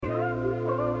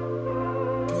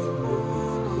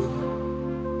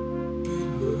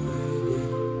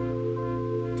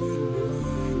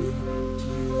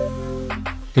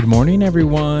Good morning,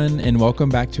 everyone, and welcome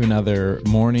back to another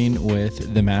Morning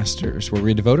with the Masters, where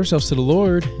we devote ourselves to the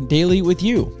Lord daily with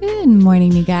you. Good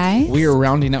morning, you guys. We are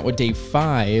rounding out with day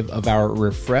 5 of our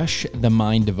Refresh the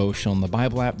Mind devotional in the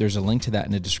Bible app. There's a link to that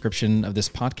in the description of this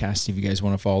podcast if you guys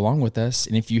want to follow along with us.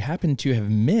 And if you happen to have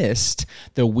missed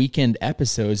the weekend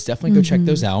episodes, definitely go check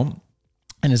those out.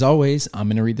 And as always, I'm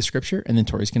going to read the scripture, and then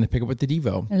Tori's going to pick up with the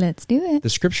Devo. Let's do it. The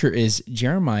scripture is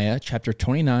Jeremiah chapter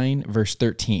 29, verse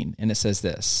 13, and it says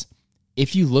this: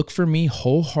 "If you look for me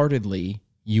wholeheartedly,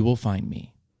 you will find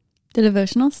me." The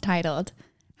devotional is titled,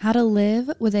 How to Live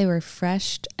with a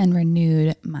Refreshed and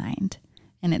Renewed Mind.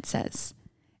 And it says,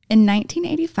 in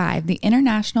 1985, the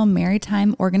International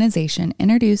Maritime Organization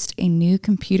introduced a new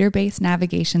computer-based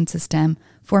navigation system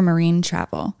for marine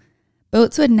travel.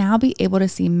 Boats would now be able to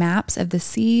see maps of the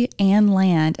sea and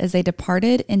land as they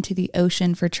departed into the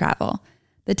ocean for travel.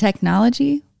 The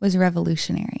technology was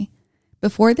revolutionary.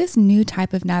 Before this new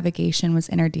type of navigation was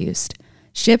introduced,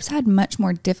 ships had much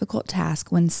more difficult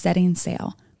task when setting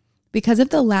sail. Because of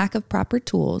the lack of proper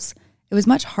tools, it was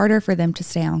much harder for them to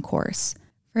stay on course.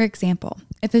 For example,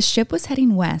 if a ship was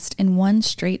heading west in one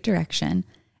straight direction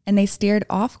and they steered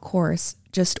off course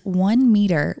just 1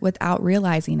 meter without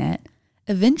realizing it,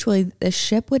 eventually the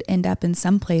ship would end up in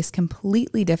some place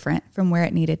completely different from where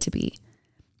it needed to be.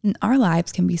 And our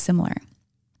lives can be similar.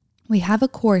 We have a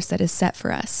course that is set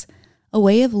for us, a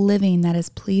way of living that is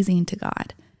pleasing to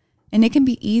God. And it can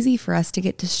be easy for us to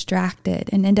get distracted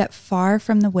and end up far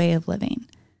from the way of living.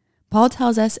 Paul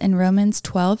tells us in Romans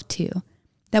 12:2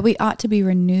 that we ought to be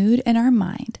renewed in our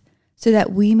mind so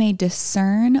that we may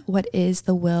discern what is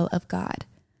the will of God.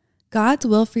 God's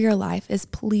will for your life is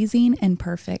pleasing and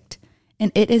perfect,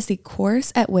 and it is the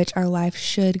course at which our life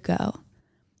should go.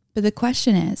 But the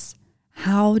question is,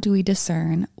 how do we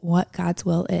discern what God's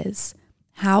will is?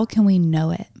 How can we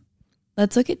know it?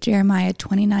 Let's look at Jeremiah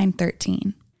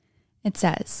 29:13. It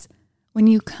says, "When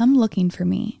you come looking for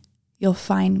me, you'll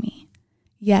find me.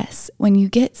 Yes, when you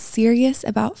get serious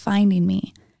about finding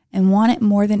me and want it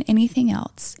more than anything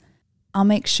else, I'll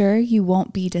make sure you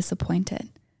won't be disappointed."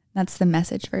 That's the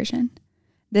Message version.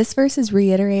 This verse is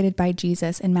reiterated by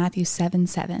Jesus in Matthew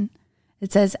 7:7.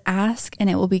 It says, "Ask and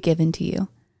it will be given to you.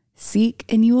 Seek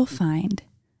and you will find.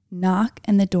 Knock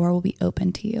and the door will be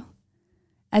open to you."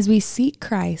 As we seek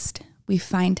Christ, we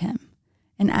find him.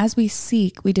 And as we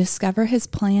seek, we discover his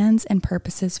plans and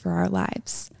purposes for our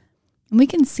lives. And we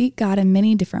can seek God in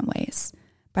many different ways: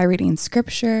 by reading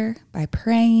scripture, by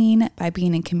praying, by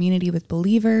being in community with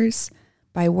believers,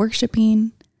 by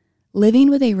worshiping. Living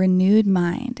with a renewed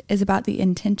mind is about the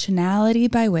intentionality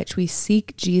by which we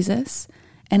seek Jesus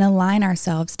and align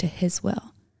ourselves to his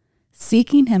will.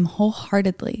 Seeking him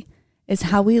wholeheartedly is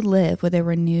how we live with a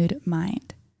renewed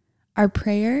mind. Our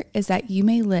prayer is that you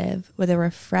may live with a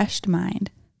refreshed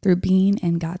mind through being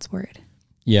in God's word.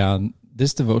 Yeah,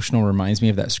 this devotional reminds me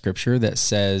of that scripture that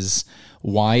says,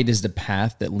 "Wide is the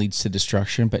path that leads to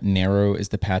destruction, but narrow is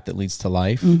the path that leads to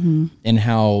life." And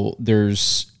how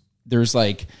there's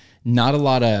like not a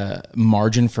lot of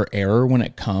margin for error when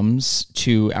it comes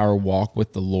to our walk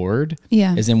with the Lord.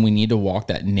 Yeah. As in, we need to walk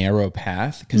that narrow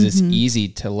path because it's easy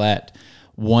to let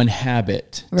one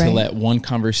habit, to let one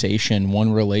conversation,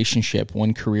 one relationship,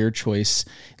 one career choice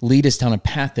lead us down a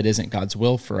path that isn't God's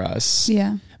will for us.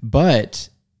 Yeah. But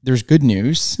there's good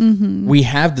news. We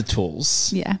have the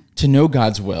tools to know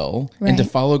God's will and to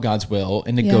follow God's will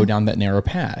and to go down that narrow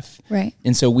path. Right.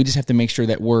 And so we just have to make sure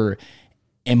that we're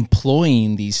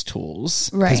employing these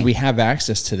tools because we have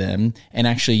access to them and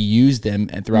actually use them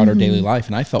throughout our daily life.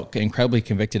 And I felt incredibly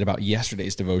convicted about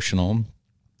yesterday's devotional.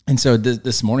 And so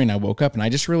this morning I woke up and I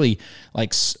just really I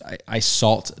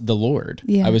sought the Lord.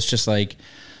 Yeah. I was just like,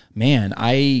 man,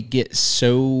 I get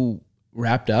so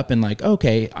wrapped up in like,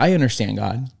 okay, I understand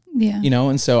God. Yeah.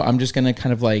 And so I'm just going to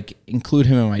kind of like include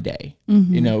him in my day,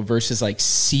 versus like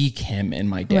seek him in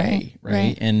my day.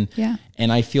 Right.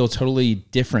 And I feel totally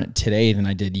different today than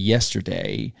I did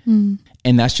yesterday. And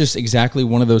that's just exactly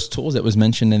one of those tools that was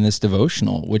mentioned in this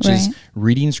devotional, which is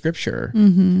reading scripture,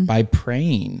 by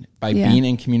praying, by being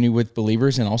in community with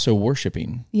believers, and also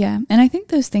worshiping. Yeah. And I think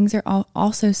those things are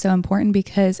also so important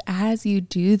because as you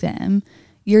do them,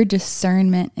 your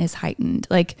discernment is heightened.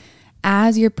 Like,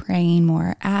 as you're praying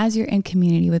more, as you're in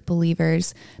community with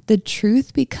believers, the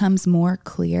truth becomes more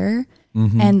clear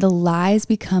and the lies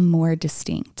become more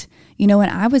distinct. When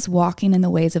I was walking in the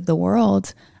ways of the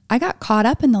world, I got caught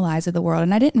up in the lies of the world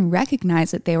and I didn't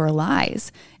recognize that they were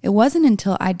lies. It wasn't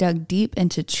until I dug deep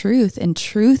into truth and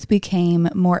truth became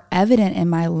more evident in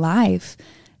my life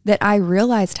that I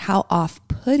realized how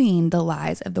off-putting the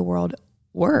lies of the world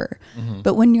were.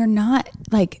 But when you're not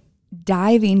like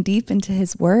diving deep into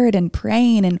his word and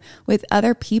praying and with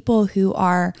other people who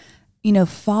are,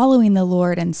 following the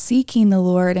Lord and seeking the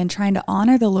Lord and trying to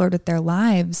honor the Lord with their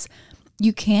lives,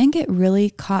 you can get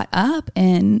really caught up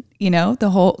in, the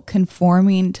whole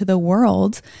conforming to the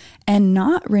world and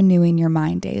not renewing your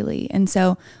mind daily. And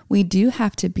so we do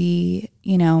have to be,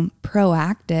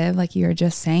 proactive, like you were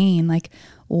just saying, like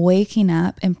waking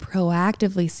up and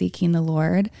proactively seeking the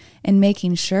Lord and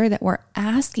making sure that we're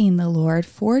asking the Lord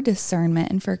for discernment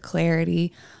and for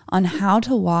clarity on how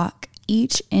to walk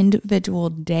each individual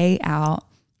day out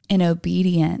in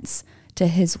obedience to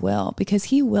his will, because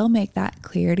he will make that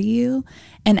clear to you.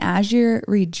 And as you're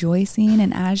rejoicing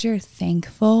and as you're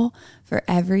thankful for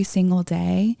every single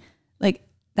day, like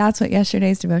that's what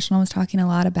yesterday's devotional was talking a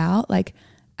lot about. Like,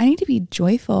 I need to be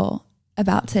joyful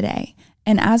about today.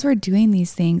 And as we're doing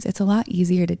these things, it's a lot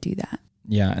easier to do that.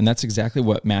 Yeah, and that's exactly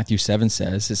what Matthew 7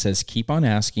 says. It says, keep on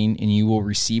asking and you will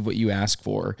receive what you ask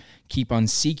for. Keep on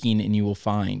seeking and you will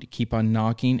find. Keep on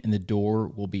knocking and the door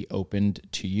will be opened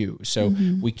to you. So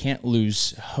we can't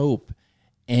lose hope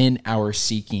in our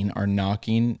seeking, our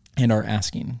knocking, and our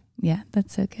asking. Yeah,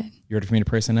 that's so good. You ready for me to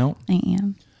pray something out? I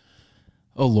am.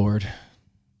 Oh, Lord,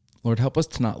 help us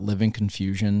to not live in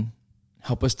confusion.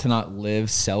 Help us to not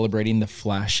live celebrating the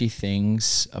flashy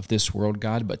things of this world,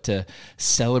 God, but to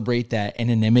celebrate that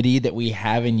anonymity that we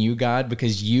have in you, God,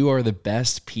 because you are the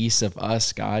best piece of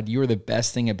us, God. You are the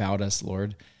best thing about us,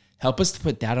 Lord. Help us to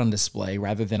put that on display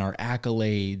rather than our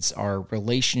accolades, our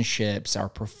relationships, our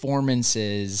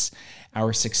performances,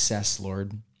 our success,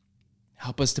 Lord.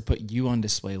 Help us to put you on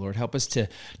display, Lord. Help us to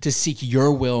seek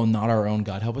your will, not our own,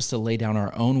 God. Help us to lay down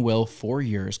our own will for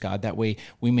yours, God. That way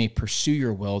we may pursue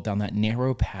your will down that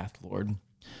narrow path, Lord.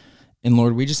 And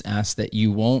Lord, we just ask that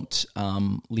you won't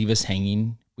leave us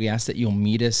hanging. We ask that you'll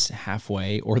meet us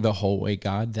halfway or the whole way,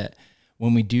 God, that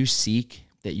when we do seek,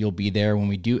 that you'll be there. When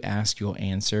we do ask, you'll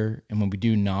answer. And when we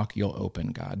do knock, you'll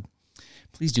open, God.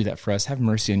 Please do that for us. Have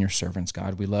mercy on your servants,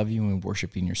 God. We love you and we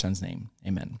worship you in your son's name.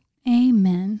 Amen.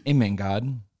 Amen. Amen,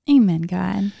 God. Amen,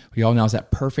 God. We all know is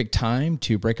that perfect time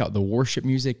to break out the worship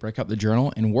music, break out the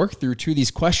journal, and work through two of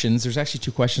these questions. There's actually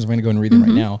two questions. I'm going to go and read them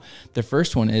right now. The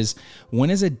first one is,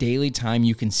 when is a daily time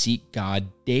you can seek God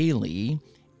daily?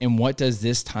 And what does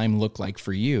this time look like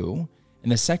for you?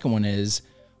 And the second one is,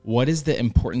 what is the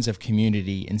importance of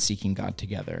community in seeking God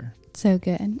together? So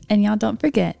good. And y'all don't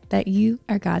forget that you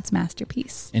are God's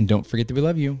masterpiece. And don't forget that we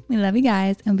love you. We love you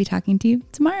guys, and we'll be talking to you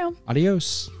tomorrow.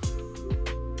 Adios.